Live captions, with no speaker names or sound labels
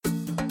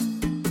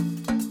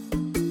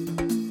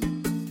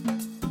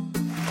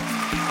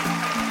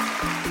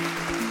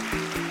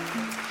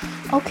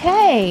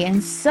Okay,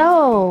 and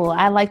so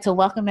I'd like to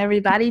welcome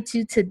everybody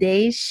to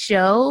today's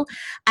show.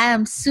 I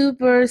am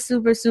super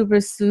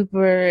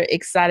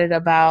excited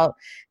about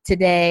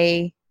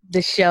today,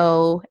 the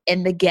show,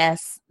 and the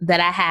guests that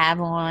I have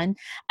on.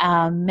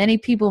 Many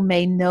people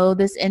may know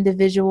this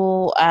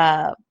individual.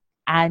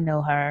 I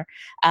know her,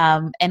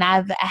 and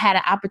I've had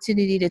an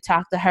opportunity to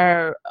talk to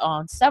her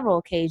on several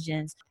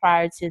occasions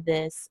prior to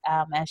this,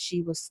 as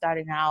she was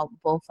starting out,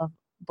 both of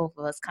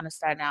us kind of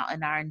starting out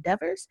in our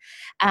endeavors.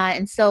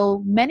 And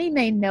so many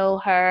may know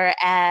her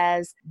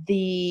as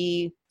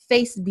the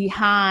face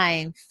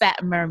behind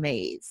Fat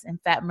Mermaids. And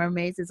Fat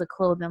Mermaids is a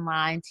clothing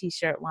line,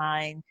 t-shirt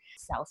line,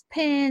 sells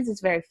pins. It's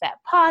very fat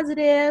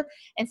positive.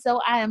 And so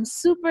I am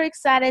super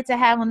excited to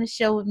have on the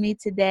show with me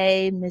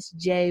today, Miss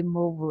Jay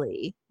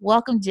Mobley.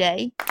 Welcome,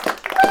 Jay.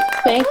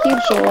 Thank you,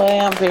 Joy.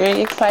 I'm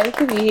very excited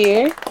to be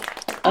here.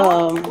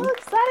 I'm so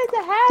excited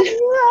to have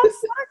you. I'm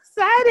so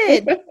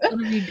excited. It's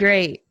going to be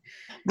great.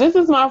 This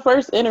is my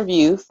first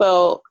interview,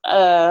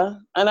 and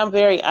I'm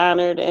very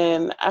honored,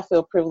 and I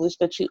feel privileged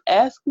that you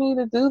asked me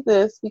to do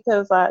this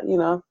because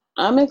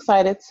I'm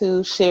excited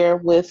to share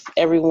with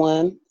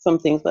everyone some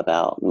things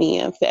about me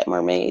and Fat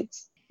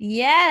Mermaids.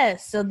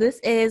 Yes, so this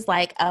is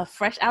like a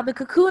fresh out the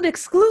cocoon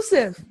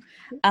exclusive.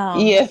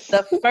 Yes,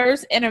 the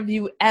first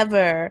interview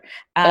ever.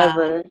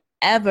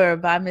 Ever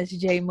by Miss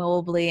Jay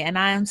Mobley. And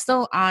I am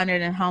so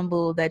honored and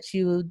humbled that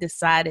you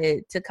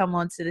decided to come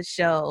onto the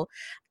show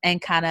and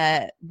kind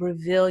of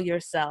reveal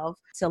yourself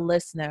to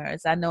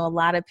listeners. I know a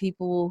lot of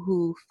people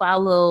who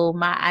follow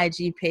my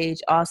IG page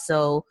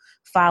also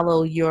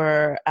follow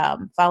your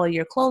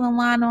clothing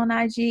line on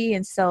IG.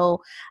 And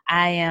so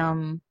I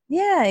am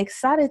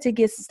excited to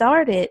get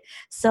started.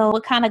 So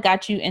what kind of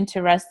got you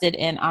interested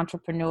in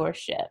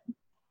entrepreneurship?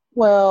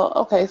 Well,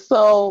 okay,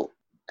 so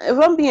if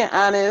I'm being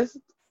honest,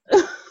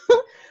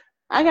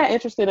 I got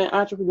interested in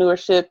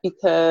entrepreneurship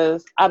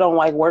because I don't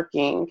like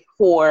working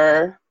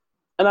and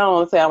I don't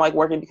want to say I like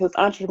working because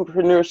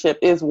entrepreneurship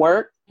is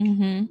work,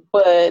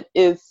 but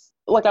it's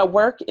like I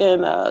work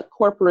in a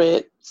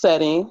corporate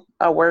setting.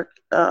 I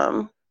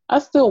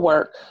still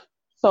work.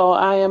 So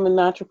I am an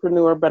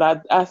entrepreneur,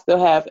 but I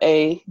still have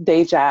a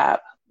day job.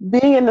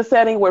 Being in the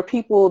setting where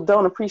people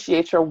don't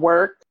appreciate your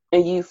work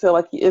and you feel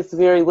like you're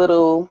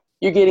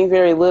getting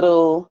very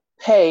little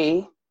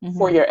pay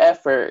for your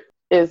effort.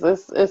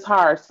 It's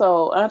hard.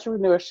 So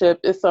entrepreneurship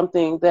is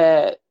something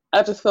that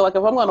I just feel like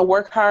if I'm going to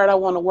work hard, I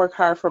want to work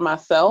hard for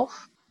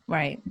myself.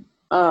 Right.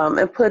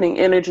 And putting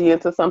energy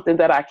into something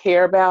that I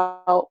care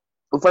about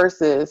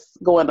versus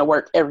going to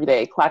work every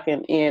day,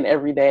 clocking in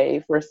every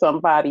day for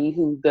somebody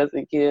who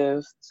doesn't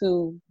give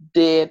two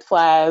dead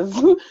flies.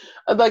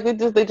 Like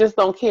they just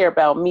don't care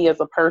about me as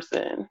a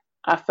person.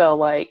 I felt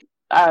like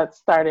I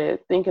started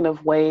thinking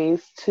of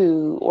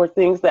or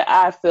things that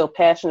I feel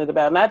passionate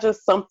about, not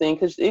just something,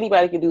 because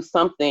anybody can do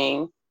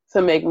something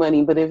to make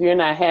money. But if you're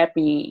not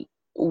happy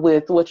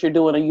with what you're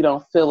doing or you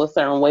don't feel a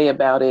certain way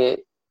about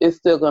it, it's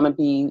still going to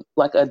be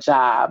like a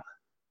job.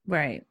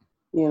 Right.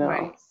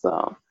 Right.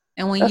 So.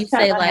 And when you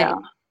say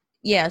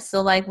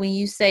so like when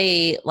you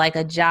say like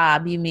a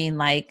job, you mean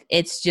like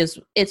it's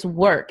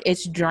work,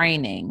 it's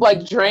draining.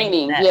 Like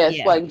draining, yes,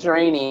 yeah. Like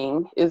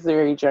draining is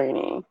very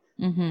draining.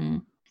 Mm-hmm.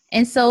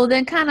 And so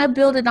then kind of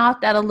building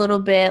off that a little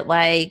bit,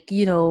 like,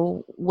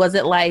 was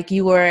it like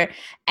you were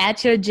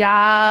at your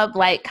job,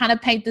 like kind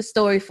of paint the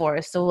story for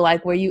us. So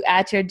like, were you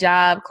at your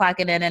job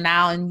clocking in and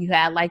out and you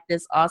had like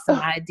this awesome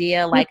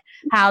idea? Like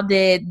how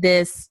did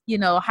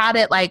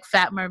like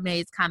Fat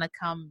Mermaids kind of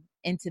come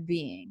into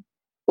being?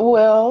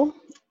 Well,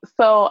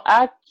 so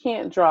I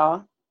can't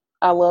draw.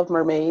 I love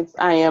mermaids.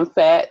 I am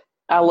fat.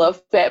 I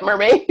love Fat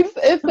Mermaids.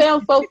 It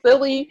sounds so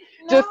silly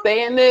just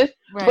saying this.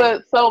 Right.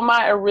 But so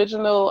my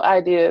original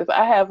idea is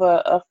I have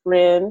a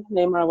friend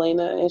named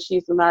Marlena, and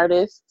she's an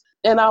artist.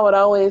 And I would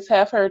always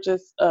have her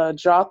just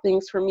draw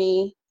things for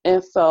me.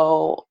 And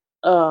so,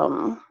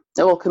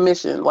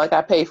 commission, like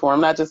I pay for them,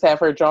 not just have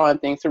her drawing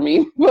things for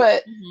me.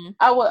 But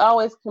I would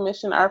always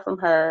commission art from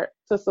her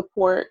to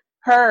support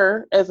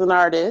her as an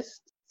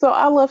artist. So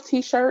I love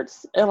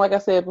t-shirts. And like I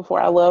said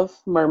before, I love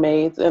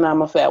mermaids, and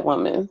I'm a fat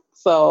woman.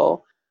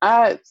 So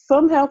I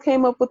somehow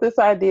came up with this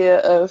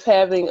idea of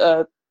having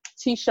a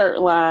t-shirt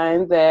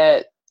line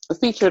that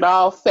featured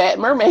all fat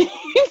mermaids.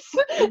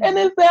 And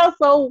it sounds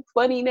so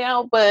funny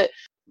now, but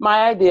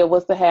my idea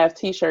was to have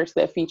t-shirts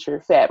that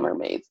feature fat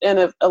mermaids. And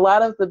if a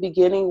lot of the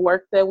beginning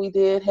work that we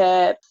did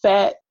had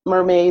fat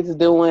mermaids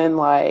doing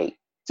like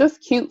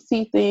just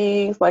cutesy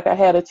things. Like I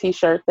had a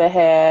t-shirt that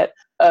had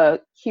a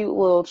cute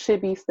little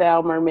chibi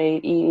style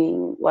mermaid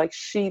eating. Like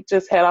she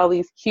just had all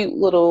these cute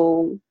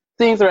little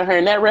things around her,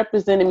 and that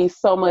represented me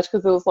so much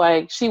because it was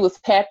like she was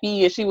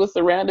happy and she was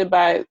surrounded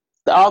by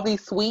all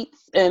these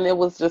sweets, and it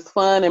was just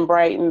fun and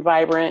bright and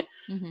vibrant.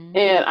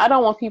 And I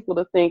don't want people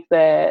to think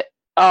that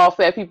all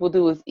fat people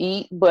do is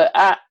eat, but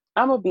I'm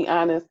gonna be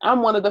honest,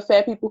 I'm one of the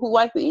fat people who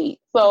like to eat,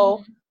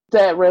 so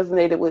that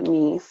resonated with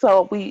me.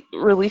 So we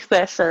released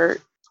that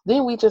shirt.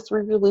 Then we just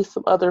re-released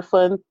some other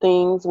fun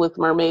things with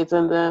mermaids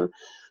in them.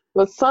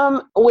 But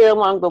somewhere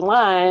along the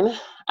line,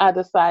 I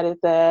decided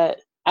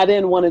that I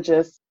didn't want to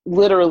just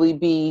literally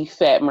be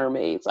fat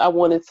mermaids. I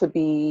wanted to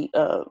be,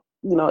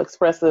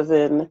 expressive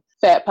in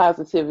fat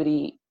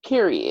positivity,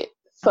 period.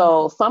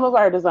 So some of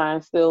our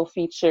designs still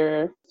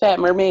feature fat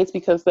mermaids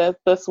because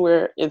that's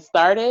where it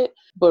started.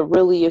 But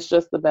really, it's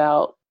just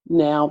about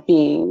now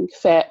being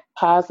fat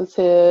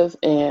positive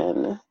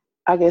and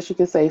I guess you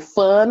could say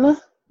fun.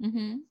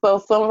 Mm-hmm. So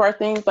some of our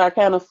things are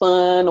kind of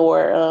fun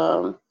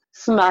or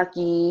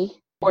snarky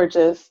or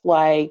just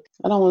like,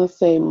 I don't want to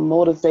say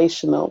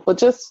motivational, but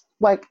just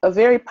like a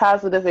very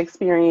positive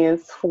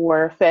experience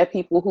for fat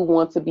people who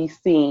want to be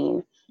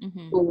seen,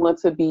 mm-hmm. who want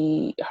to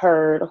be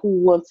heard, who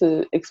want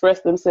to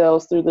express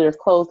themselves through their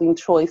clothing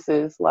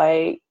choices.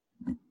 Like,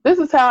 this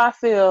is how I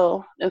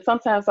feel. And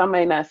sometimes I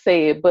may not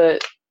say it,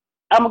 but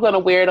I'm going to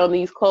wear it on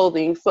my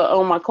clothing,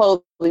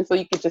 so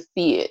you can just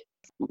see it.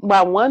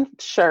 My one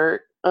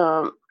shirt,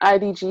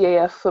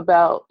 IDGAF,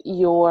 about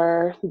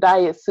your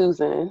diet,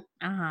 Susan.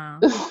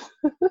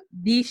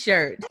 The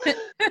shirt.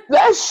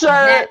 That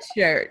shirt.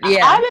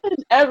 Yeah. I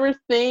didn't ever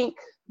think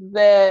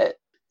that.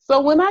 So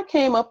when I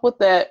came up with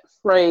that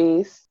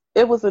phrase,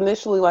 it was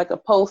initially like a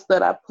post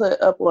that I put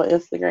up on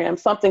Instagram,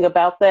 something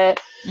about that.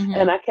 Mm-hmm.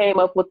 And I came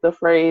up with the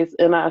phrase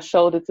and I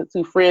showed it to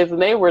two friends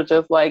and they were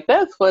just like,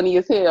 that's funny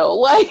as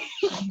hell. Like,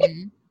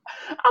 mm-hmm.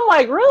 I'm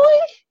like,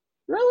 really?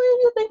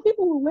 Really? You think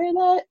people will wear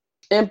that?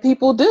 And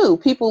people do.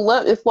 People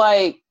love, it's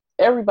like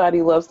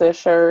everybody loves that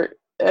shirt.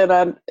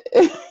 And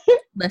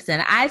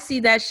listen, I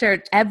see that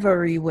shirt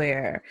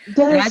everywhere.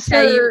 And I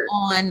tell you,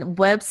 on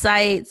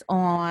websites,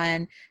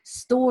 on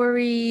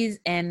stories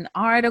and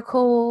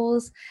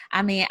articles.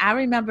 I mean, I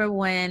remember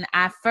when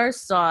I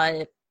first saw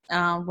it,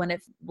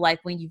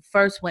 when you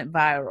first went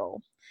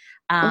viral.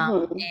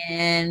 Mm-hmm.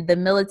 And the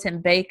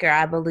Militant Baker,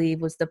 I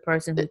believe, was the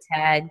person who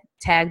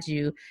tagged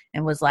you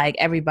and was like,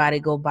 everybody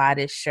go buy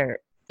this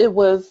shirt. It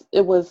was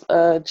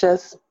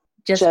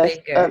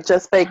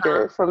Just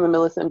Baker from the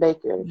Militant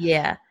Baker.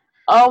 Yeah.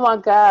 Oh my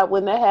God,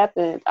 when that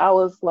happened, I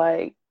was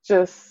like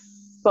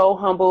just so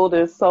humbled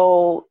and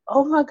so,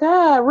 oh my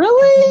God,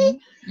 really?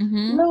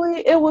 Mm-hmm.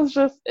 Really? It was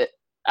just,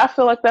 I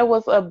feel like that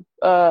was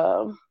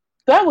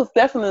that was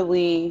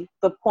definitely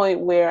the point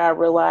where I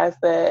realized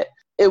that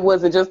it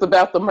wasn't just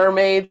about the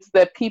mermaids,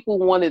 that people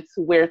wanted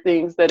to wear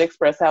things that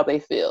express how they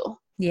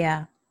feel.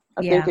 Yeah.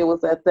 I think it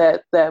was at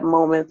that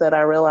moment that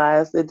I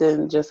realized it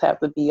didn't just have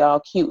to be all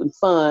cute and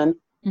fun.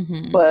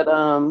 Mm-hmm. But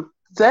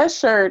that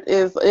shirt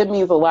it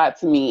means a lot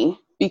to me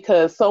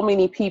because so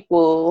many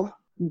people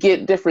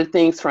get different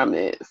things from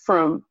it.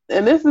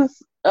 And this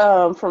is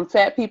from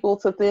fat people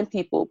to thin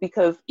people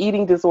because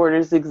eating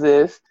disorders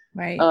exist.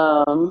 Right.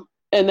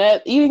 And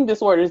that eating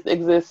disorders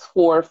exist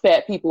for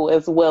fat people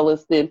as well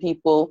as thin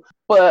people.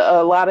 But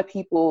a lot of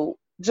people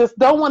just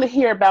don't want to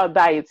hear about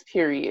diets,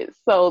 period.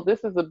 So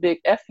this is a big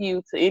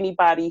FU to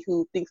anybody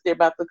who thinks they're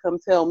about to come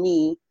tell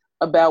me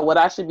about what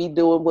I should be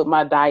doing with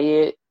my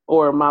diet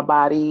or my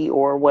body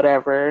or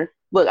whatever.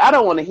 Look, I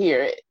don't want to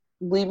hear it.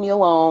 Leave me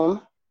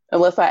alone.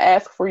 Unless I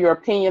ask for your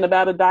opinion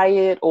about a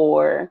diet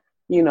or,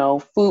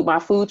 my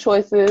food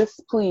choices,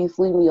 please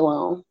leave me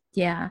alone.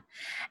 Yeah.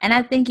 And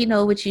I think,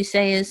 what you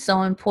say is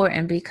so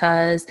important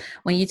because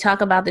when you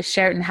talk about the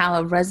shirt and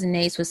how it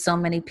resonates with so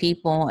many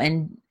people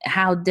and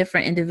how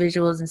different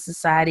individuals in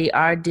society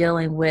are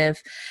dealing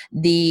with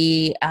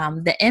the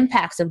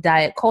impacts of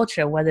diet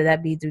culture, whether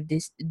that be through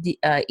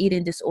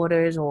eating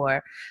disorders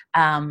or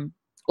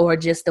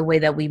just the way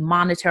that we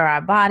monitor our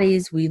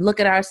bodies, we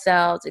look at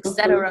ourselves,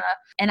 etc. Mm-hmm.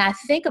 And I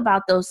think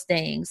about those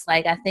things.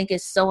 Like, I think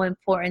it's so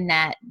important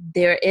that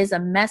there is a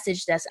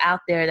message that's out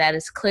there that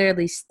is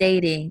clearly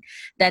stating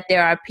that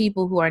there are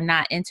people who are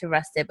not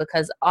interested,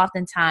 because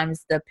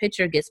oftentimes the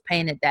picture gets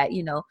painted that,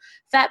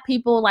 fat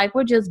people, like,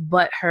 we're just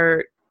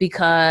butthurt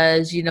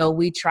because,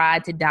 we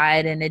tried to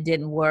diet and it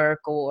didn't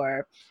work,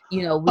 or, we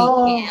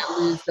can't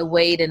lose the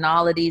weight and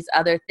all of these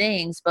other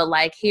things. But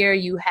like, here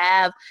you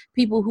have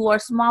people who are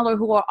smaller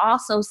who are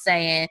also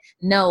saying,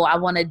 no, I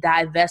want to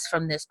divest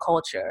from this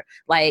culture.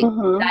 Like,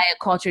 diet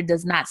culture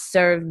does not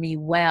serve me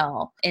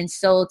well. And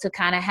so to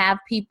kind of have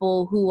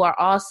people who are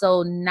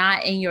also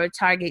not in your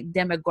target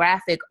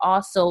demographic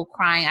also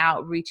crying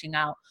out, reaching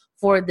out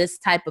for this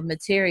type of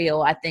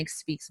material, I think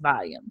speaks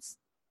volumes.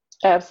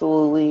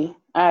 Absolutely.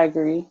 I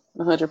agree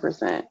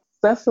 100%.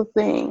 That's the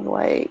thing.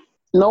 Like,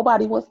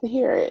 nobody wants to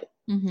hear it.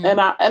 Mm-hmm. And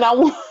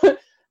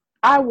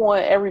I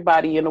want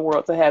everybody in the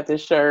world to have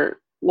this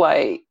shirt.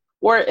 Like,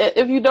 or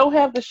if you don't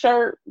have the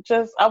shirt,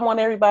 I want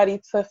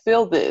everybody to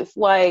feel this.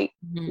 Like,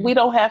 we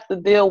don't have to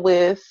deal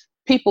with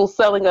people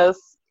selling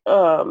us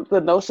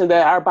the notion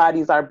that our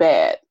bodies are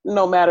bad,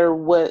 no matter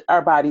what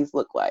our bodies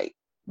look like.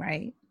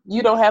 Right.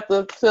 You don't have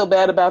to feel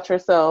bad about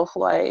yourself.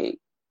 Like,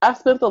 I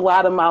spent a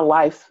lot of my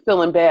life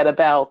feeling bad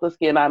about the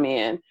skin I'm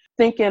in.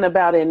 Thinking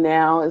about it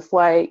now, it's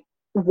like,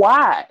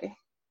 why?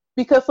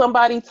 Because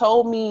somebody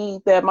told me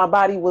that my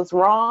body was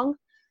wrong.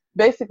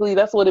 Basically,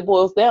 that's what it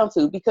boils down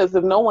to. Because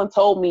if no one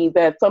told me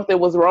that something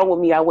was wrong with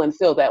me, I wouldn't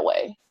feel that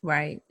way.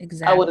 Right,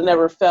 exactly. I would have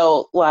never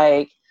felt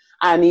like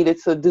I needed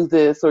to do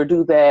this or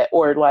do that,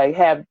 or like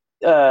have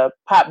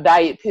pop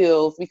diet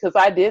pills, because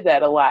I did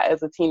that a lot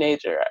as a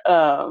teenager,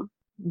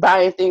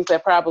 buying things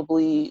that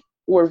probably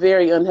were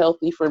very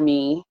unhealthy for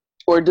me,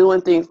 or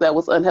doing things that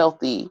was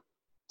unhealthy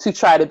to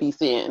try to be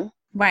thin.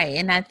 Right.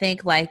 And I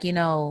think like,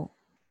 I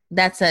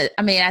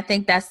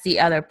think that's the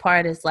other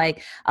part is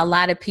like a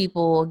lot of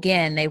people,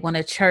 again, they want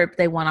to chirp,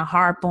 they want to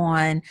harp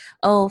on,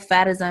 oh,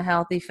 fat is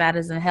unhealthy, fat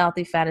is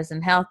unhealthy, fat is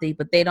unhealthy,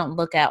 but they don't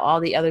look at all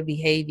the other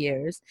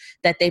behaviors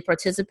that they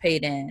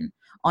participate in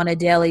on a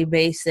daily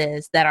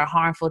basis that are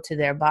harmful to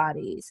their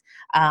bodies.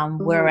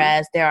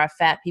 Whereas there are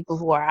fat people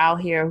who are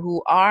out here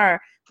who are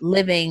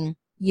living,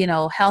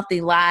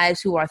 healthy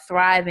lives, who are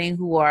thriving,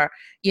 who are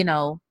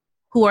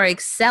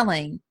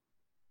excelling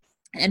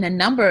in a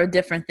number of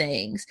different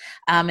things.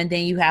 And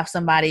then you have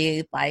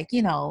somebody like,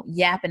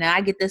 yapping. And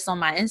I get this on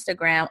my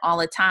Instagram all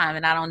the time.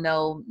 And I don't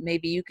know,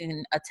 maybe you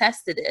can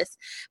attest to this,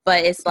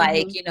 but it's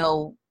like,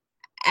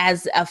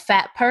 as a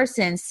fat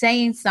person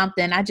saying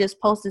something, I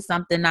just posted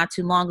something not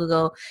too long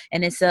ago,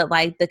 and it said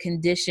like the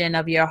condition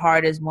of your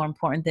heart is more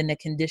important than the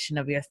condition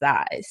of your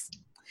thighs.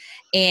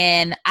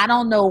 And I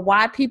don't know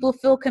why people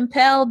feel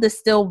compelled to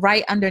still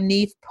write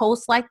underneath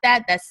posts like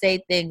that say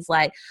things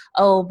like,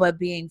 oh, but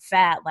being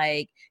fat,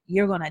 like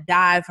you're going to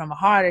die from a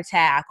heart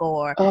attack,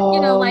 or,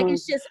 like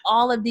it's just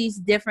all of these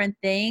different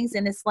things.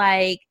 And it's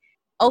like,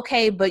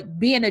 okay, but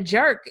being a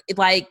jerk,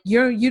 like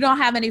you don't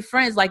have any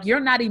friends, like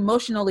you're not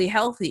emotionally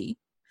healthy.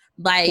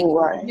 Like,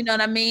 right. You know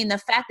what I mean? The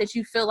fact that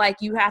you feel like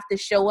you have to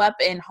show up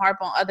and harp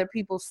on other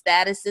people's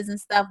statuses and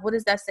stuff, what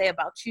does that say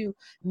about you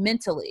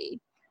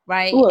mentally?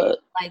 Right? Look,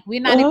 like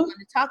we're not even going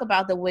to talk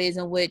about the ways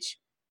in which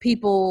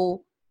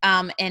people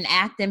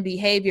enact in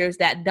behaviors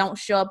that don't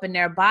show up in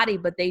their body,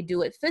 but they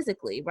do it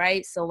physically,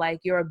 right? So like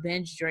you're a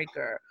binge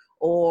drinker,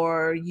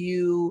 or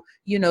you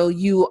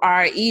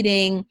are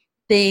eating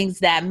things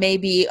that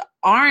maybe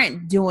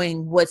aren't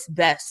doing what's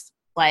best,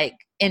 like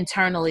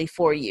internally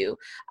for you.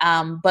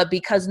 But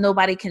because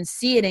nobody can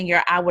see it in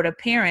your outward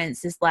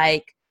appearance, it's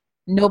like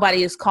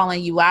nobody is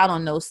calling you out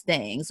on those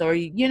things, or,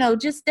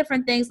 just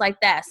different things like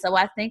that. So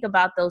I think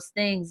about those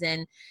things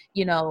and,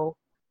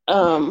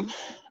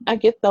 I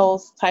get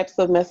those types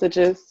of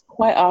messages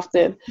quite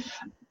often.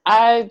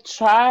 I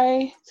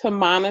try to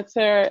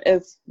monitor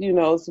as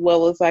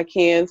well as I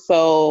can,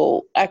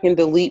 so I can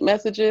delete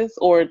messages,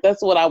 or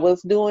that's what I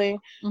was doing.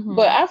 Mm-hmm.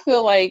 But I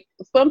feel like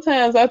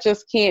sometimes I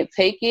just can't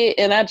take it,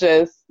 and I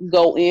just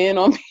go in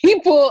on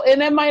people,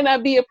 and that might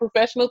not be a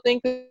professional thing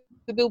to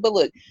do, but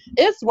look,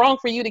 it's wrong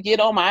for you to get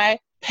on my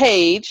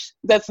page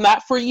that's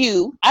not for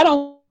you. I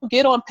don't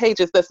get on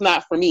pages that's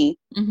not for me,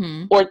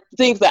 mm-hmm. or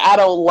things that I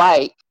don't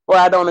like or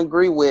I don't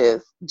agree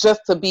with,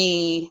 just to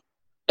be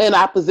in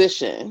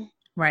opposition.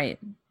 Right.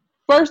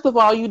 First of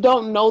all, you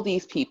don't know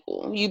these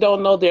people. You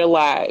don't know their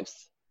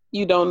lives.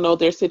 You don't know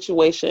their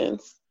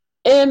situations.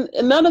 And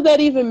none of that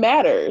even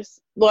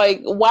matters.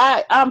 Like,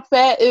 why I'm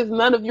fat is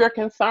none of your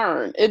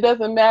concern. It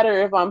doesn't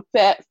matter if I'm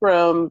fat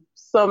from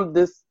some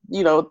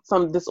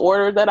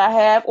disorder that I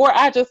have, or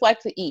I just like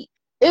to eat.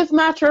 It's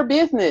not your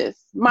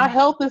business. My mm-hmm.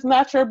 health is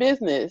not your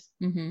business.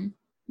 Mm-hmm.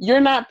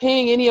 You're not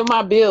paying any of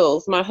my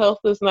bills. My health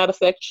does not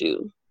affect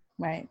you.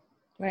 Right.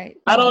 Right.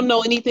 I don't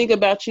know anything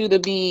about you to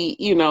be,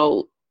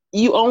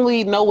 you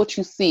only know what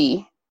you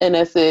see, and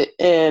that's it.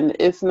 And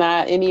it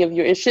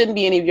shouldn't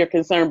be any of your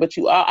concern, but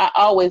I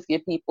always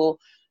get people,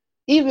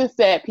 even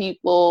fat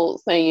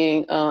people,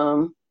 saying,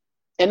 and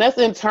that's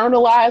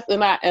internalized.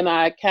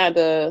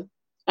 And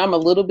I'm a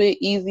little bit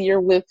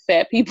easier with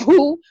fat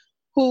people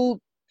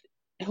who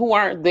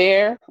aren't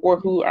there, or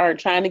who aren't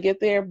trying to get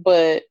there.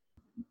 But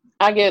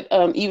I get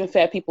even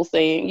fat people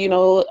saying,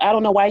 I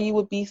don't know why you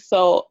would be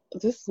so.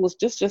 This was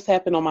just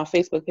happened on my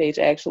Facebook page,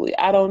 actually.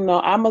 I don't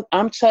know.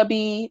 I'm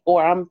chubby,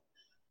 or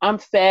I'm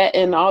fat,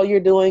 and all you're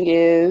doing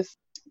is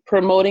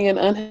promoting an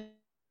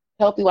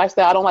unhealthy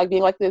lifestyle. I don't like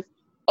being like this.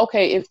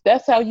 Okay, if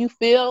that's how you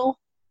feel,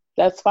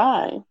 that's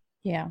fine.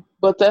 Yeah.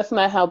 But that's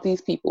not how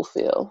these people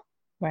feel.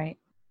 Right.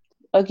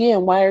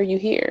 Again, why are you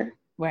here?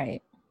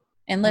 Right.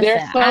 And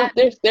listen,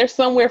 there's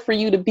somewhere for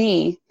you to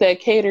be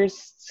that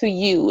caters to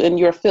you and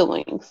your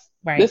feelings.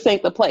 Right. This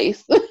ain't the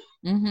place.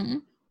 Mm-hmm.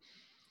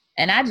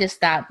 And I just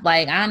stopped.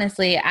 Like,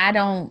 honestly,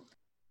 I'm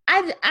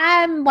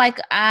like,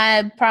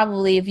 I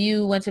probably, if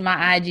you went to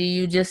my IG,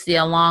 you just see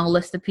a long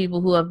list of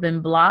people who have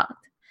been blocked.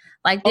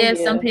 Like,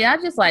 there's some people, I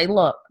just like,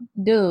 look,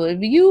 dude,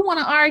 if you want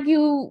to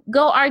argue,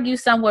 go argue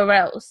somewhere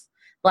else.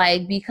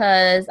 Like,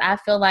 because I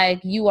feel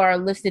like you are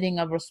eliciting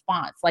a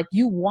response. Like,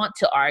 you want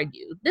to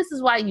argue. This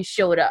is why you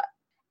showed up.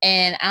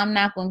 And I'm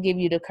not going to give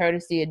you the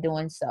courtesy of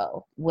doing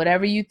so.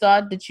 Whatever you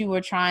thought that you were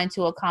trying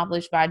to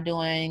accomplish by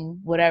doing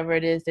whatever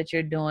it is that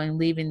you're doing,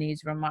 leaving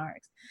these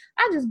remarks,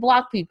 I just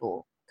block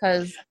people.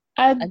 Because,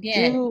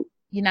 again,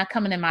 you're not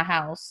coming in my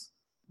house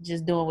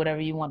just doing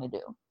whatever you want to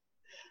do.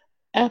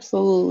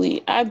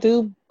 Absolutely. I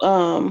do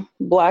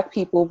block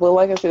people. But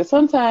like I said,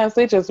 sometimes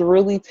they just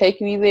really take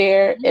me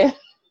there. And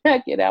I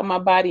get out my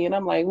body and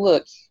I'm like,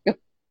 look,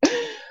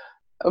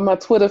 my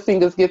Twitter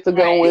fingers get to Right.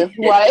 going.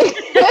 Like,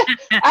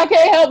 I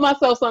can't help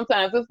myself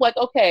sometimes. It's like,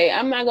 okay,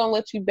 I'm not going to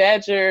let you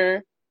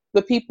badger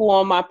the people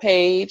on my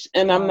page,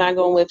 and I'm not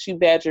going to let you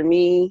badger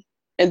me.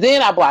 And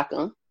then I block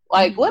them.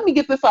 Like, let me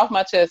get this off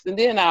my chest, and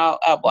then I'll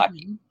block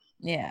you.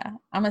 Yeah.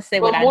 I'm going to say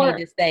But what I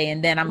need to say,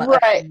 and then I'm going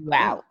to usher you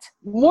out.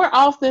 More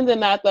often than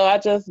not, though, I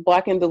just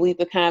block and delete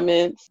the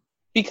comments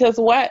because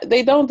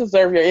they don't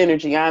deserve your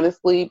energy,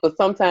 honestly. But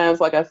sometimes,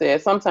 like I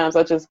said, sometimes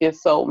I just get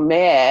so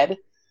mad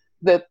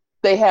that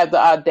they have the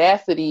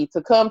audacity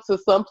to come to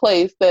some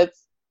place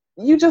that's,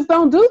 you just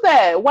don't do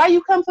that. Why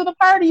you come to the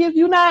party if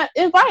you're not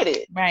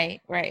invited?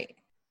 Right.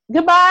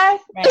 Goodbye.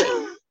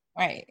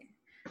 Right.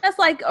 That's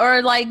like,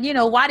 or like, you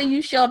know, why do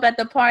you show up at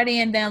the party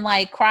and then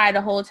like cry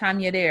the whole time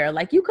you're there?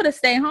 Like you could have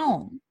stayed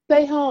home.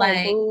 Stay home.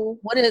 Like, boo.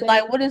 what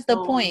is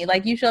the point?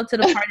 Like you show up to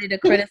the party to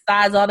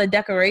criticize all the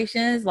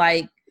decorations.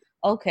 Like,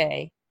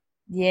 okay,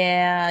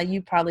 yeah,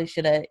 you probably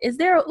should have. Is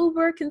there an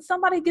Uber? Can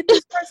somebody get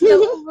this person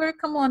an Uber?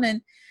 Come on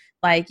and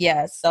like,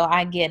 yes. So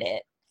I get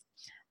it.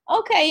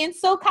 Okay, and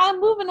so kind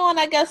of moving on,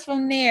 I guess,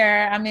 from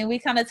there. I mean, we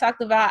kind of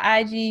talked about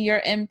IG,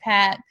 your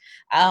impact,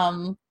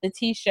 the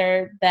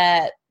T-shirt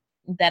that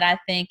I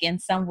think in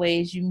some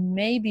ways you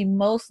may be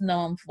most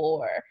known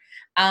for.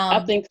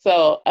 I think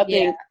so. I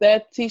think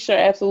that T-shirt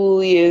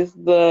absolutely is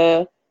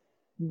the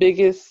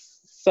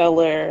biggest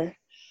seller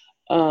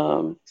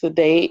to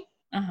date.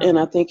 And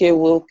I think it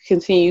will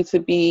continue to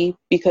be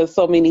because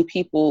so many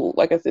people,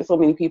 like I said, so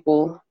many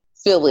people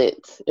feel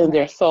it in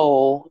their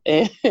soul.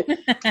 And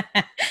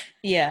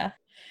yeah.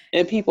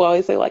 And people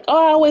always say like,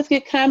 oh, I always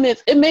get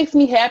comments. It makes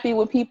me happy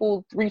when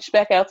people reach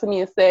back out to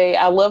me and say,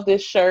 I love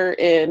this shirt,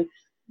 and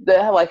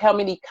like how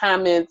many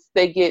comments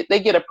they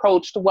get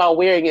approached while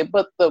wearing it,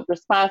 but the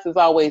response is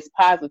always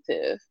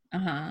positive.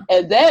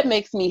 And that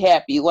makes me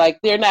happy. Like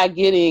they're not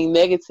getting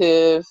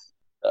negative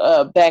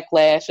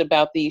backlash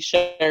about these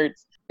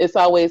shirts. It's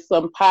always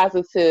some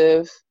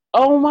positive,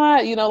 oh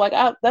my, you know, like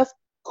that's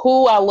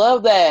cool. I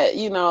love that.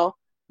 You know,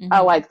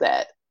 I like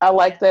that. I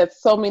like that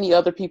so many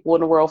other people in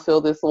the world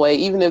feel this way,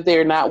 even if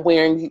they're not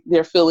wearing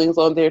their feelings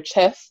on their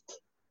chest,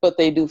 but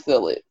they do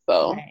feel it.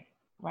 So,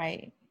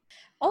 right.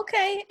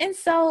 Okay, and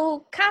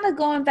so kind of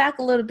going back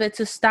a little bit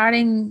to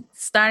starting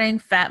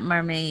Fat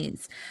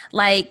Mermaids,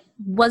 like,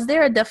 was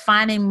there a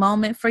defining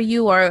moment for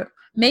you, or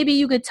maybe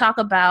you could talk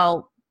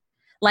about,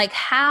 like,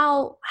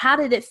 how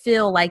did it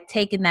feel like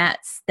taking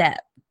that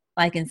step,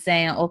 like, and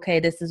saying,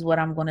 okay, this is what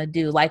I'm going to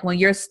do, like when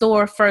your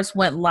store first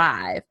went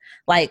live,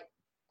 like.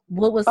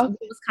 What was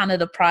kind of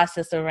the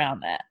process around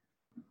that?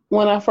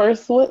 When I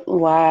first went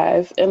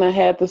live and I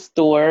had the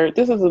store,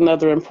 this is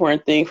another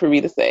important thing for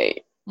me to say.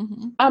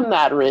 I'm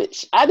not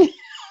rich. I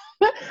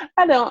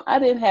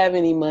didn't have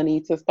any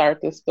money to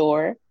start the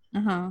store.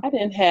 I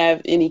didn't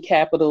have any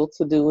capital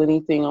to do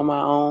anything on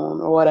my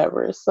own or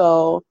whatever.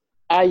 So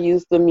I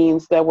used the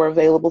means that were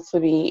available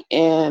to me,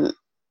 and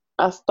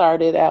I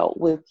started out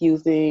with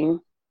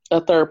using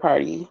a third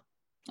party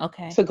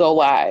to go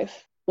live.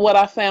 What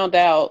I found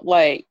out,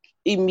 like,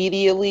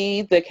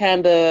 immediately that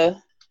kind of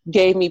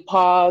gave me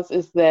pause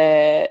is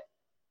that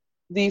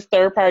these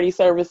third-party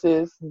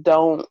services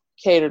don't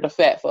cater to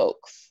fat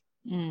folks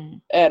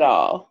at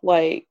all.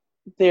 Like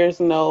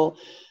there's no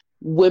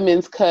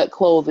women's cut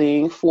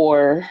clothing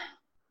for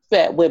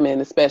fat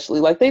women, especially.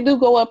 Like they do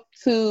go up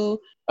to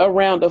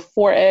around a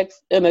 4X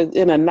in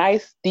a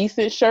nice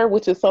decent shirt,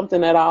 which is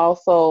something that I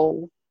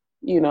also,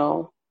 you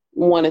know,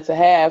 wanted to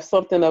have,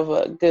 something of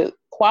a good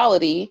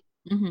quality.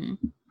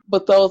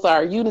 But those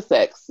are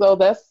unisex. So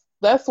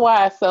that's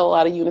why I sell a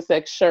lot of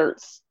unisex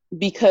shirts,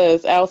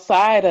 because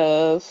outside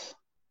of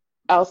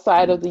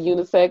the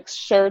unisex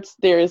shirts,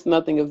 there is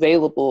nothing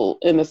available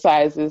in the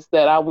sizes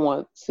that I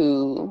want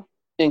to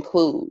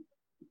include.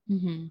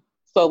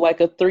 So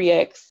like a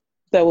 3X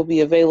that will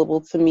be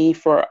available to me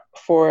for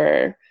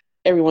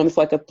everyone. It's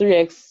like a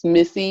 3X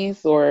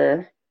Missies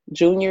or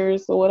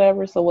Juniors or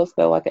whatever. So what's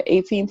that, like an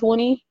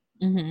 1820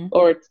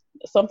 or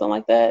something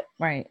like that?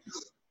 Right.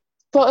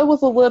 So it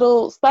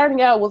was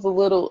starting out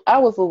I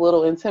was a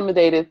little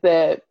intimidated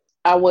that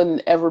I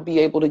wouldn't ever be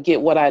able to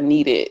get what I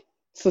needed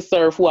to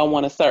serve who I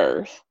want to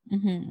serve.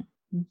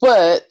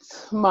 But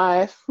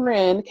my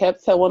friend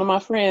kept telling one of my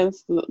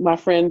friends,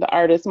 the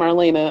artist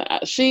Marlena,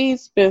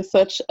 she's been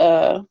such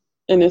an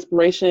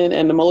inspiration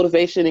and the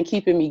motivation in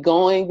keeping me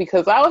going,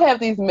 because I would have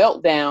these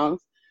meltdowns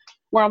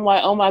where I'm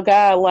like, oh my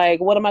God, like,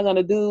 what am I going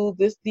to do?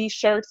 These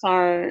shirts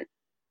aren't,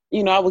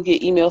 you know, I would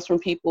get emails from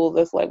people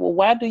that's like, well,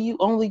 why do you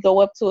only go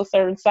up to a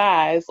certain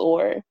size?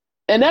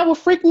 And that would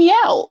freak me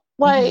out.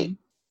 Like,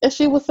 and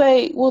she would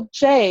say, well,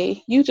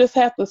 Jay, you just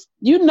have to,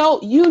 you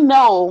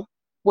know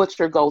what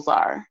your goals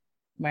are.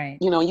 Right.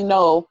 You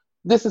know,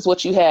 this is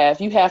what you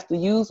have. You have to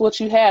use what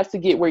you have to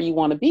get where you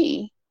want to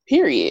be,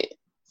 period.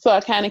 So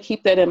I kind of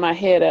keep that in my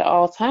head at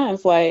all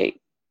times. Like,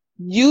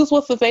 use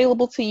what's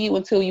available to you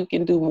until you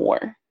can do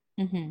more.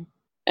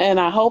 And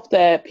I hope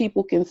that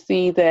people can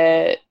see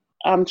that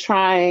I'm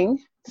trying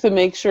to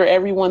make sure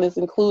everyone is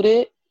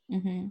included.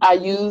 I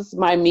use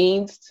my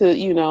means to,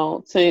 you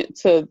know,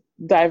 to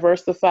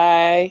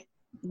diversify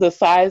the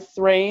size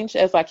range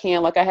as I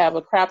can. Like I have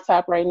a crop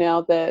top right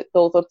now that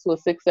goes up to a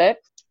 6X.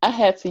 I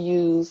had to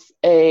use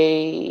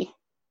a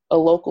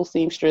local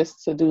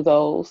seamstress to do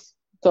those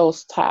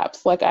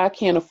tops. Like I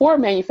can't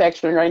afford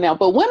manufacturing right now,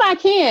 but when I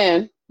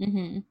can,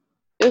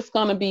 it's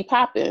gonna be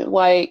popping.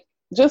 Like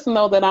just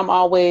know that I'm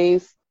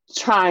always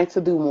trying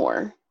to do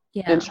more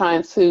and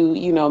trying to,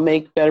 you know,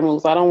 make better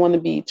moves. I don't want to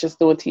be just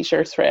doing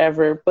t-shirts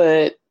forever,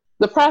 but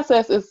the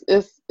process is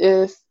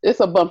it's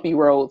a bumpy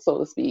road, so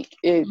to speak.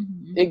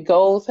 It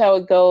goes how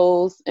it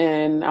goes,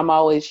 and I'm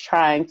always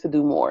trying to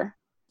do more.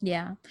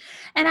 Yeah.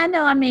 And I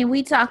know, I mean,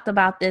 we talked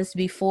about this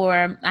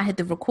before I hit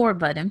the record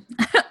button,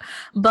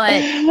 but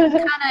kind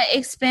of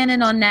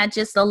expanding on that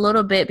just a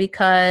little bit,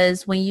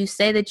 because when you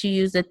say that you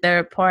use a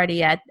third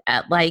party at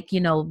like, you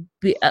know,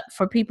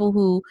 for people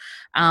who,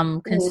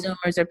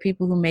 consumers or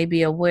people who may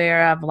be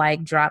aware of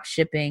like drop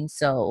shipping.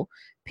 So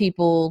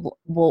people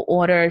will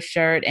order a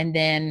shirt and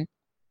then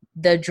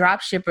the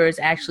drop shippers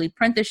actually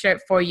print the shirt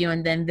for you,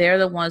 and then they're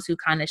the ones who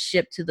kind of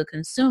ship to the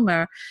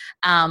consumer.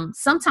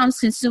 Sometimes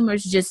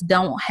consumers just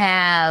don't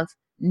have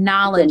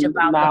knowledge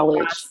about the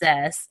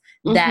process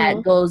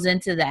that goes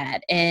into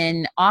that.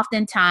 And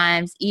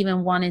oftentimes,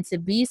 even wanting to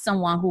be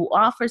someone who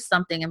offers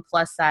something in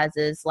plus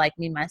sizes, like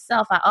me,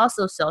 myself, I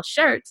also sell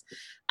shirts.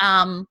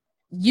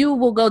 You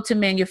will go to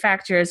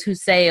manufacturers who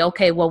say,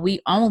 okay, well, we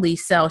only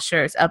sell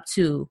shirts up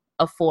to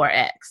a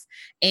 4X.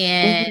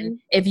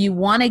 And if you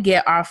want to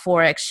get our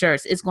 4X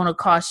shirts, it's going to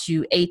cost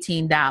you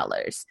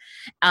 $18.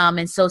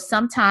 And so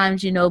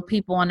sometimes, you know,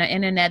 people on the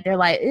internet, they're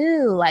like,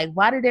 ew, like,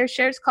 why do their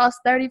shirts cost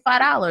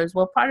 $35?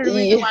 Well, part of the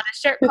reason why the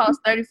shirt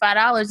costs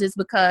 $35 is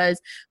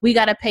because we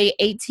got to pay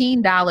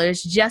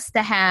 $18 just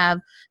to have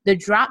the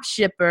drop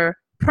shipper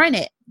print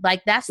it.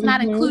 Like that's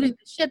not including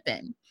the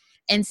shipping.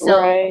 And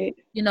so,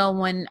 you know,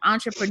 when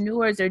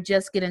entrepreneurs are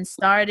just getting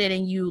started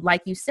and you,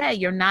 like you said,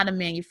 you're not a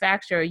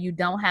manufacturer, you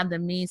don't have the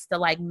means to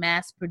like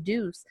mass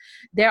produce.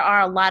 There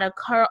are a lot of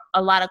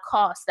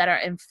costs that are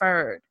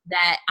inferred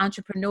that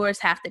entrepreneurs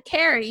have to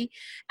carry.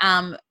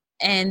 And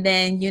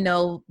then, you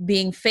know,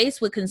 being faced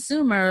with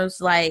consumers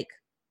like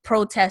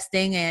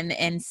protesting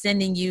and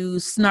sending you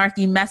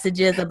snarky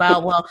messages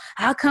about, well,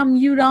 how come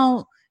you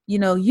don't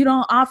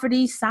offer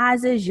these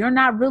sizes, you're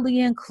not really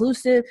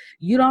inclusive,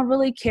 you don't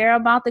really care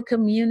about the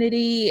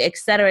community, et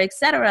cetera, et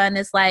cetera. And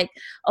it's like,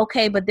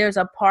 okay, but there's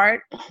a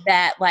part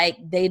that like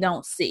they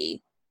don't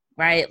see,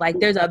 right? Like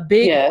there's a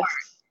big part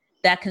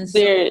that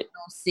consumers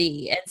don't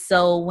see. And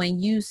so when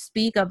you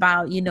speak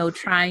about, you know,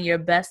 trying your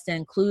best to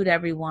include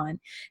everyone,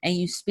 and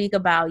you speak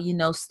about, you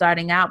know,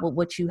 starting out with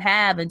what you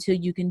have until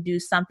you can do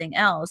something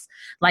else,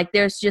 like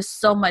there's just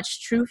so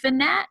much truth in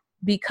that,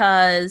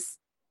 because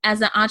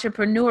as an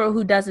entrepreneur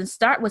who doesn't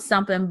start with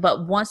something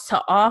but wants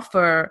to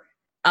offer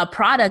a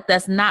product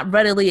that's not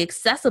readily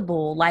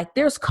accessible, like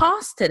there's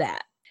cost to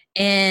that.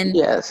 And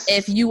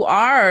if you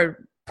are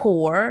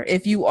poor,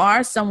 if you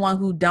are someone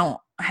who don't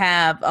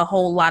have a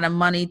whole lot of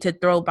money to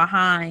throw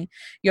behind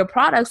your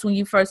products when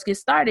you first get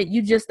started,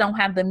 you just don't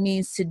have the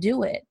means to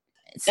do it.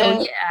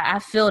 So I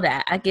feel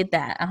that. I get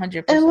that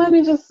 100%. And let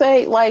me just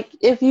say, like,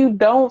 if you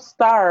don't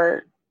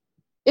start,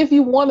 if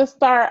you want to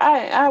start,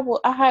 I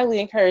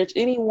highly encourage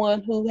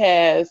anyone who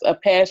has a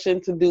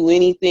passion to do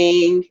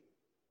anything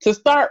to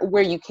start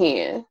where you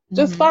can.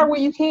 Just start where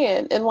you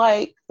can. And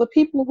like the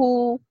people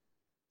who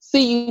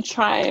see you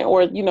trying,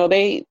 or, you know,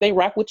 they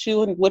rock with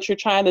you and what you're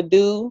trying to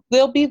do,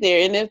 they'll be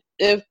there. And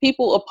if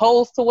people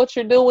oppose to what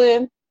you're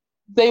doing,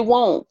 they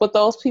won't. But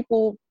those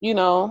people, you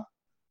know,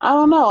 I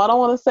don't know. I don't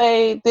want to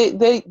say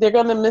they're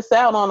going to miss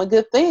out on a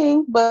good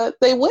thing, but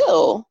they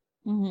will.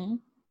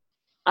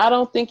 I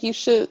don't think you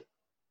should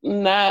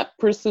not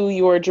pursue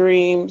your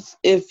dreams.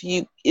 If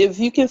you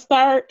can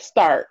start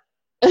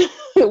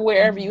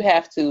wherever you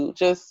have to.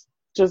 Just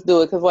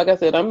do it, because like I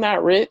said, I'm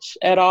not rich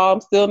at all. I'm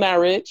still not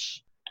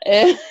rich,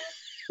 and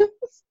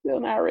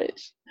still not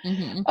rich.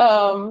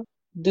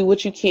 Do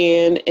what you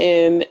can,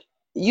 and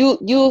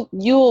you'll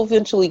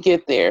eventually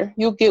get there.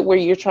 You'll get where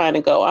you're trying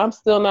to go. I'm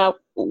still not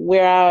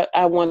where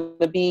I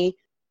want to be.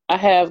 I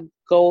have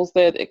goals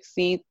that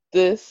exceed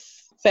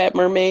this Fat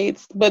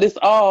Mermaids, but it's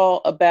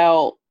all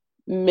about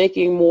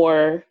making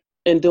more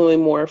and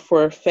doing more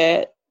for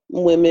fat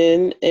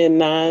women and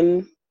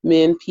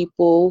non-men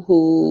people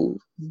who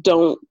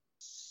don't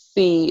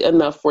see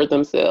enough for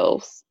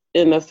themselves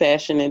in the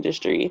fashion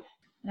industry.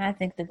 I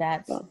think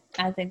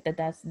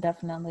that's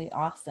definitely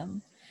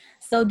awesome.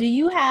 So do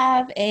you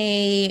have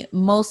a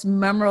most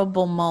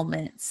memorable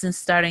moment since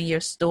starting your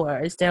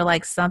store? Is there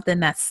like something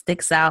that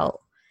sticks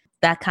out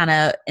that kind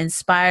of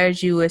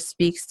inspires you or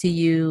speaks to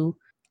you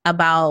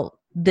about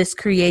this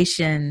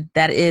creation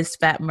that is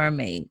Fat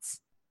Mermaids?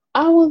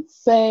 I would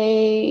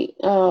say,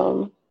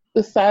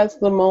 besides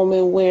the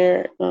moment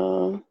where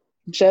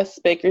Jess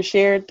Baker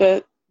shared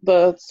the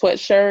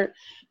sweatshirt,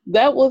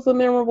 that was a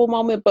memorable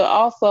moment, but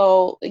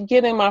also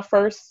hitting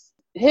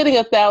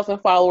 1,000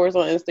 followers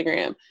on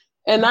Instagram.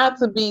 And not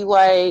to be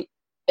like,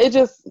 it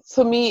just,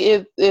 to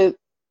me, it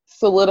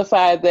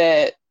solidified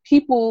that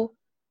people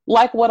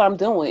like what I'm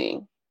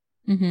doing.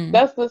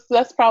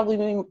 That's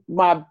probably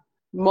my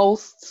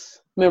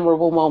most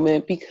memorable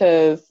moment,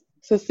 because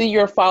to see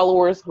your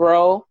followers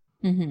grow,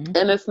 Mm-hmm.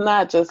 and it's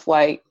not just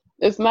like,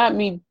 it's not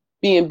me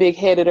being big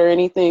headed or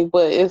anything,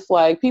 but it's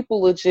like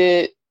people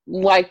legit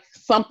like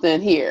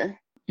something here.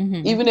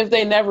 Mm-hmm. Even if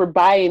they never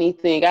buy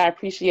anything, I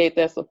appreciate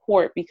that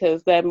support,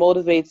 because that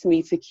motivates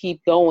me to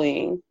keep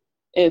going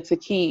and to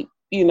keep,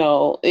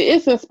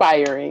 it's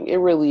inspiring. It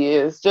really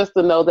is, just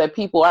to know that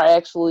people are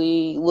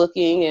actually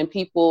looking and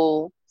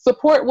people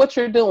support what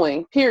you're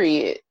doing,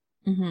 period.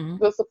 Mm-hmm.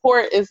 The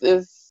support is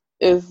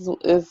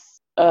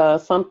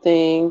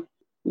something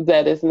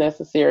that is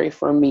necessary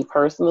for me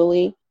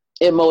personally.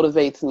 It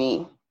motivates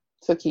me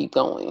to keep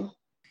going.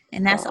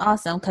 And that's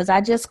awesome, because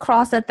I just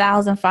crossed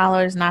 1,000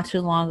 followers not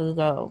too long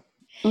ago.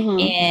 Mm-hmm.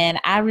 And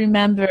I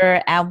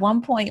remember at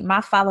one point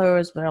my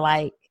followers were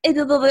like, I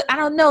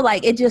don't know,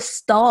 like it just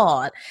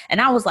stalled.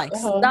 And I was like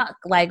stuck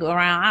like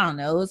around, I don't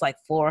know, it was like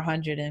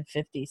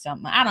 450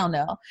 something. I don't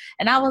know.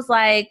 And I was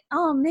like,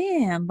 oh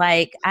man,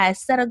 like I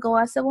set a goal.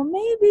 I said, well,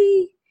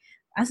 maybe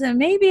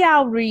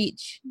I'll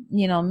reach,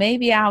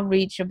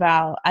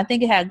 about, I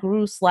think it had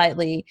grew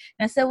slightly.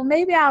 And I said, well,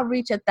 maybe I'll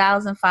reach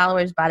 1,000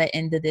 followers by the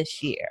end of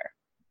this year.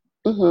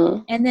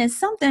 Mm-hmm. And then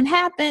something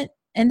happened.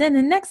 And then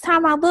the next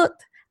time I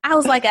looked, I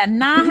was like at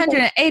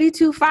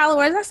 982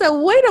 followers. I said,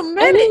 wait a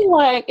minute. And you're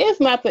like, it's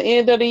not the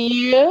end of the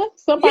year.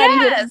 Somebody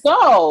hit a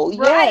goal.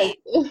 Right.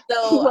 Yes.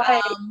 So,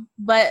 right.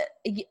 but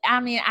I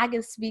mean, I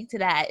can speak to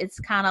that. It's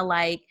kind of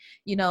like,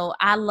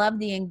 I love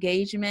the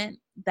engagement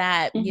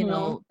that,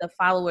 the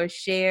followers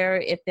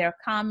share if they're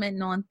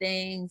commenting on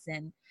things,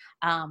 and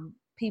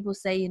people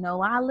say,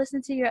 I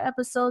listened to your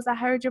episodes. I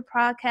heard your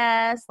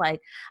podcast. Like,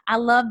 I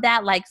love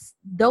that. Like,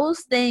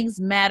 those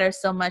things matter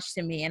so much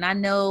to me. And I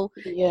know,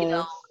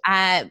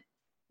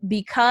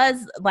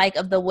 because like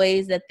of the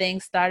ways that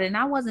things started, and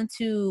I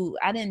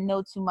didn't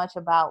know too much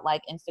about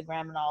like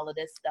Instagram and all of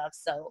this stuff.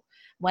 So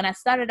when I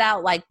started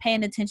out, like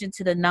paying attention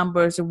to the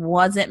numbers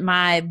wasn't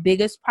my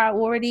biggest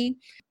priority.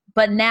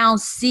 But now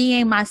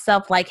seeing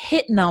myself like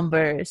hit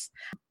numbers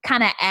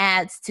kind of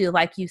adds to,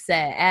 like you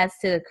said, adds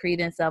to the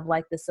credence of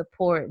like the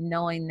support,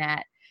 knowing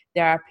that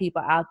there are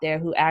people out there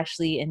who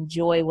actually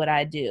enjoy what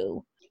I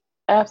do.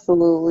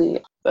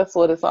 Absolutely. That's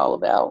what it's all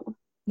about.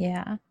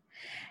 Yeah.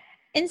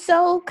 And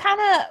so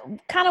kind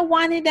of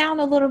winding down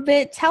a little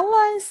bit, tell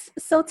us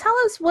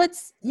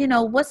what's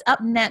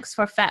up next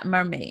for Fat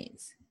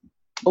Mermaids.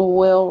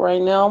 Well,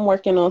 right now I'm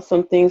working on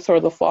some things for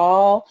the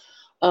fall.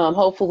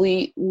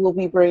 Hopefully we'll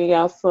be bringing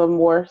out some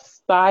more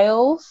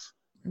styles,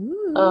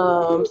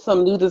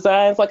 some new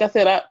designs. Like I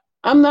said,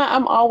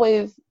 I'm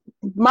always,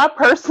 my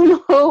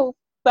personal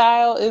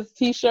style is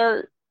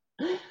t-shirt,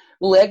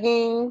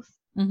 leggings.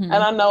 Mm-hmm. And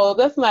I know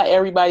that's not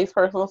everybody's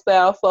personal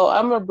style. So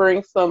I'm going to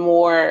bring some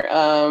more,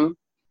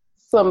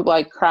 some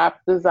like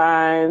crop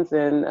designs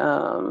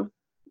and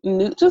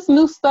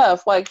new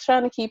stuff, like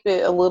trying to keep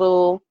it a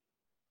little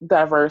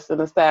diverse in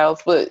the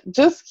styles, but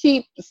just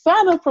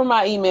sign up for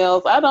my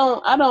emails. I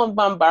don't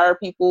bombard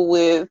people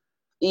with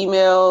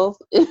emails.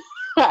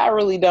 I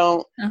really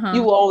don't.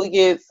 You will only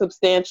get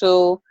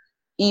substantial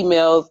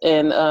emails,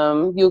 and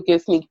you'll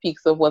get sneak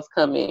peeks of what's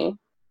coming.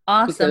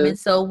 Awesome. And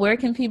so where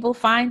can people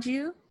find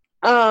you?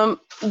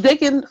 They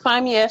can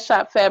find me at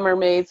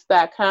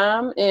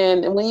shopfatmermaids.com,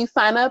 and when you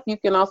sign up, you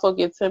can also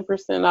get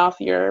 10% off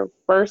your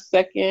first,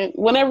 second,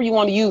 whenever you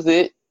want to use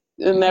it.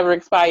 It never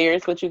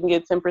expires, but you can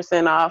get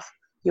 10% off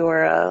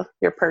your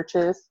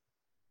purchase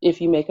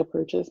if you make a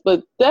purchase.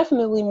 But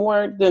definitely,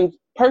 more than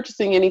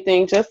purchasing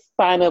anything, just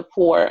sign up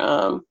for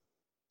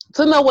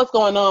to know what's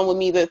going on with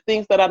me. The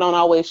things that I don't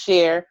always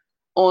share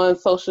on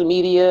social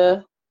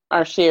media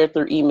are shared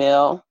through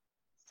email.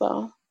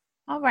 So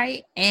all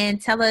right.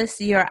 And tell us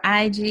your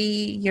IG,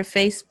 your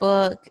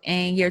Facebook,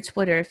 and your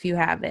Twitter if you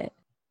have it.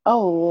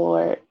 Oh,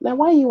 Lord. Now,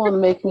 why do you want to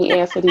make me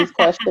answer these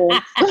questions?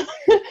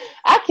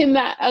 I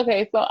cannot.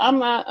 Okay, so I'm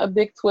not a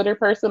big Twitter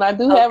person. I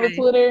do have a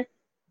Twitter,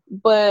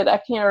 but I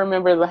can't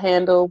remember the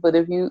handle. But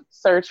if you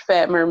search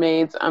Fat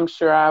Mermaids, I'm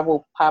sure I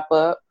will pop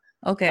up.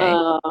 Okay.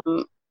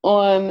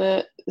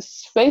 On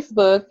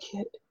Facebook,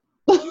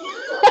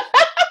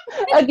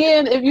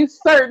 again, if you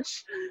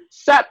search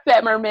Shop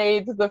Fat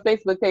Mermaids, the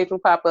Facebook page will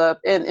pop up.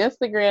 And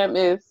Instagram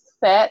is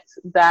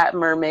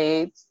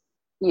fat.mermaids.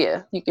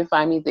 Yeah, you can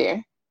find me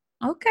there.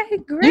 Okay,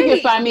 great. You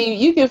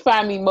can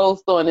find me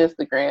most on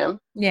Instagram.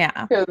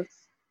 Yeah. Because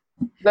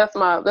that's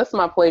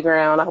my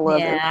playground. I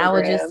love Instagram. I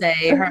would just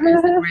say her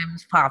Instagram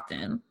is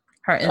popping.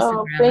 Her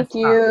Instagram thank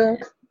you.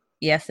 Popping.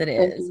 Yes, it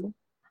is.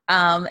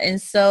 And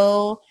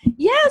so,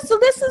 so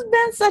this has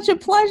been such a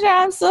pleasure.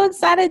 I'm so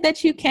excited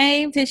that you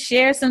came to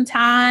share some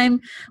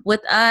time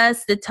with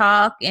us to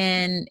talk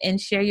and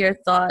share your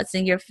thoughts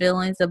and your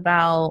feelings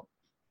about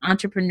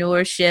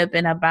entrepreneurship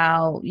and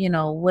about,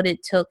 what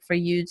it took for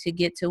you to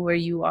get to where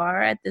you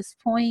are at this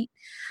point.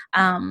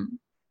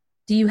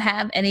 Do you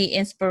have any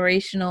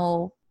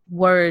inspirational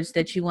words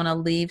that you want to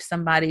leave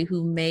somebody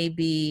who may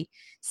be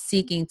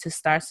seeking to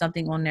start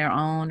something on their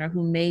own, or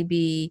who may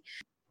be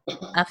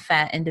a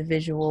fat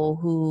individual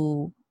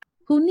who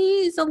who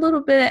needs a little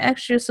bit of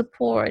extra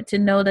support, to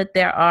know that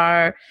there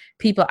are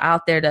people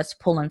out there that's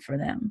pulling for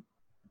them?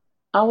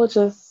 I would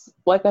just,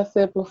 like I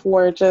said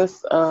before,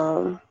 just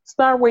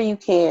start where you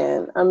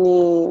can. I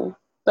mean,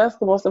 that's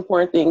the most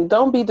important thing.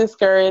 Don't be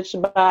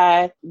discouraged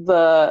by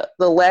the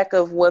lack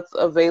of what's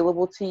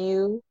available to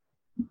you,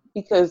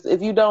 because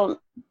if you don't,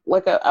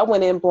 like I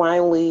went in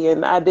blindly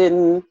and it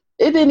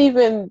didn't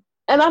even,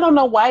 and I don't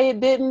know why it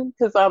didn't,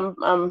 because I'm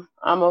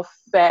a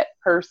fat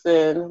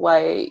person.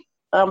 Like,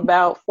 I'm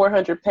about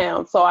 400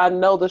 pounds, so I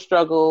know the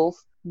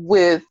struggles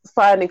with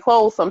finding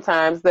clothes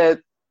sometimes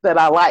that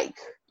I like.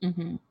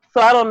 Mm-hmm. So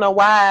I don't know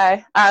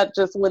why I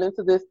just went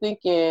into this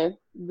thinking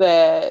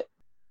that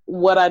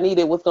what I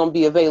needed was going to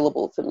be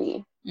available to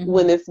me,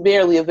 when it's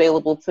barely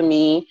available to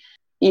me,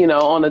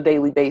 on a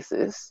daily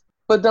basis.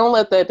 But don't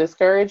let that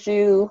discourage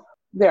you.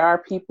 There are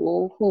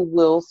people who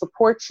will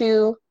support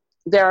you.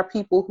 There are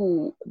people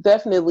who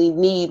definitely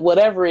need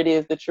whatever it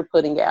is that you're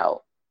putting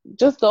out.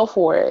 Just go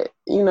for it,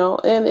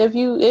 and if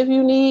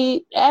you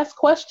need, ask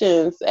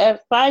questions,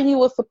 find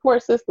you a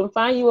support system,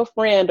 find you a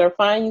friend, or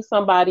find you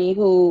somebody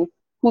who's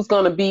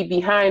going to be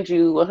behind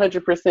you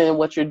 100%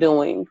 what you're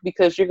doing,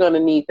 because you're going to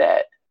need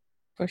that.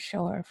 For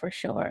sure.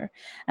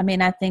 I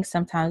mean, I think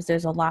sometimes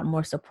there's a lot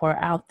more support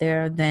out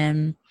there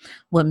than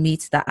what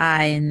meets the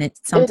eye, and it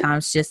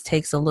sometimes just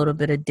takes a little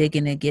bit of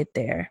digging to get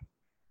there.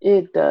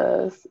 It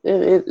does.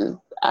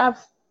 I've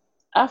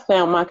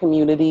found my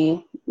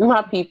community,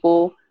 my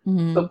people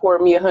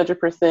support me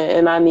 100%,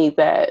 and I need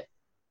that.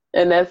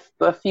 And that's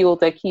the fuel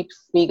that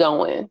keeps me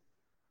going.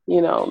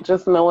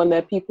 Just knowing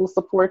that people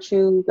support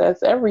you,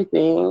 that's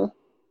everything.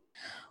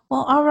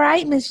 Well, all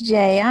right, Ms.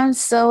 J, I'm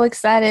so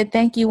excited.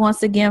 Thank you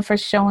once again for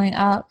showing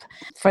up.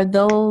 For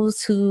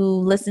those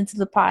who listen to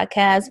the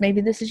podcast,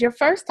 maybe this is your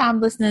first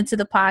time listening to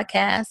the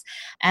podcast.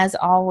 As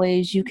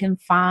always, you can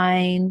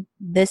find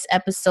this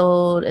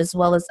episode as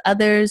well as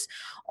others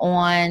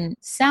on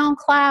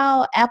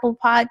SoundCloud, Apple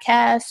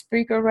Podcasts,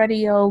 Spreaker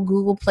Radio,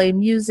 Google Play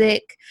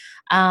Music,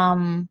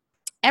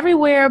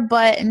 everywhere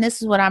but, and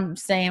this is what I'm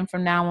saying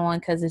from now on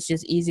because it's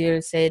just easier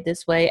to say it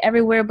this way,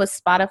 everywhere but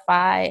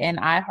Spotify and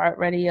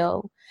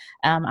iHeartRadio.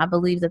 I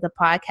believe that the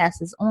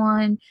podcast is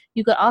on.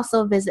 You could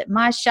also visit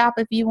my shop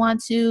if you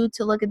want to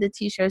look at the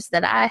t-shirts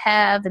that I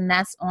have, and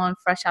that's on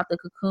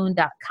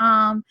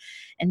freshoutthecocoon.com.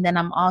 And then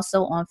I'm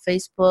also on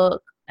Facebook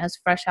as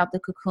Fresh Out the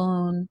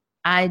Cocoon,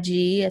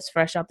 IG as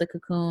Fresh Out the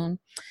Cocoon,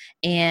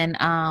 and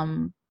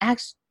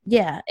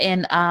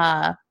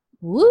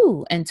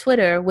and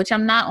Twitter, which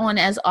I'm not on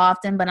as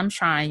often, but I'm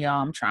trying,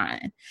 y'all. I'm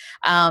trying.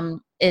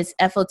 It's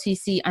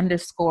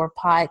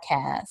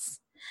FOTC_podcast.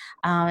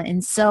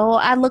 And so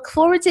I look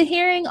forward to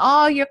hearing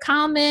all your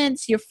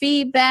comments, your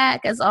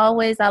feedback. As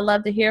always, I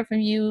love to hear from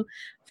you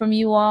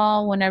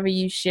all whenever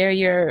you share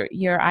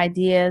your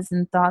ideas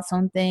and thoughts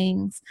on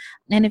things.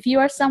 And if you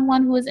are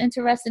someone who is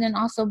interested in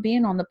also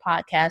being on the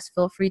podcast,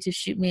 feel free to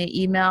shoot me an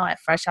email at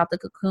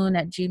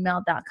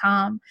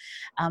freshoutthecocoon@gmail.com.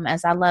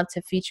 As I love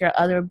to feature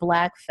other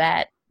Black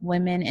fat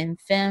women and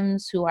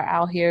femmes who are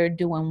out here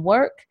doing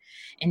work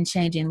and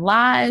changing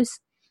lives.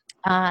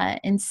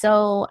 And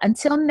so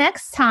until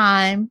next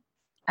time,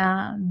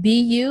 be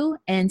you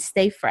and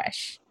stay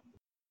fresh.